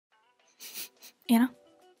Anna?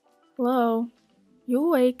 Hello? You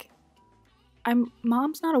awake?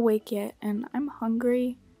 Mom's not awake yet, and I'm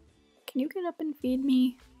hungry. Can you get up and feed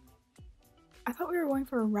me? I thought we were going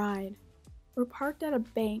for a ride. We're parked at a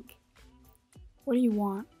bank. What do you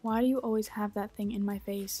want? Why do you always have that thing in my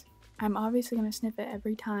face? I'm obviously gonna sniff it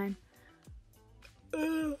every time.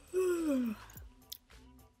 Can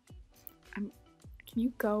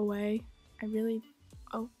you go away?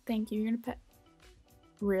 Oh, thank you. You're gonna pet.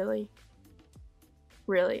 Really?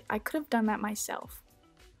 Really? I could have done that myself.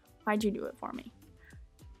 Why'd you do it for me?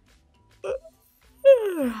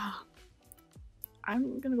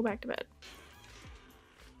 I'm gonna go back to bed.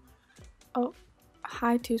 Oh,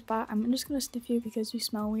 hi, Two Spot. I'm just gonna sniff you because you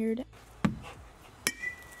smell weird.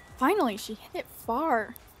 Finally, she hit it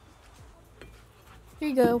far. Here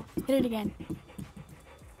you go. Hit it again.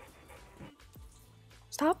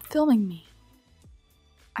 Stop filming me.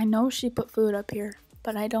 I know she put food up here,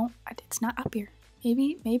 but it's not up here.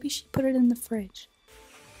 Maybe she put it in the fridge.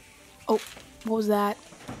 Oh, what was that?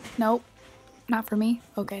 Nope, not for me.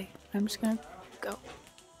 Okay, I'm just gonna go.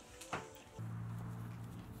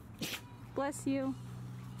 Bless you.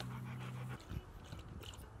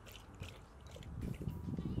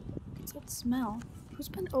 What's that smell? Who's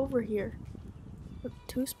been over here?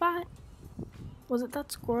 Two Spot? Was it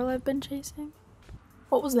that squirrel I've been chasing?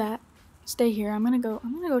 What was that? Stay here. I'm gonna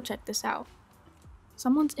go check this out.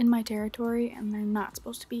 Someone's in my territory and they're not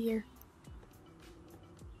supposed to be here.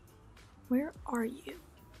 Where are you?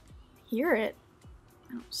 I hear it.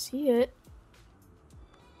 I don't see it.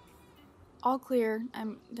 All clear.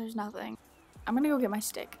 There's nothing. I'm gonna go get my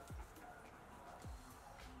stick.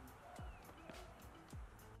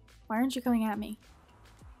 Why aren't you coming at me?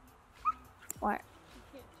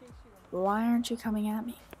 Why aren't you coming at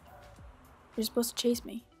me? You're supposed to chase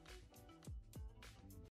me.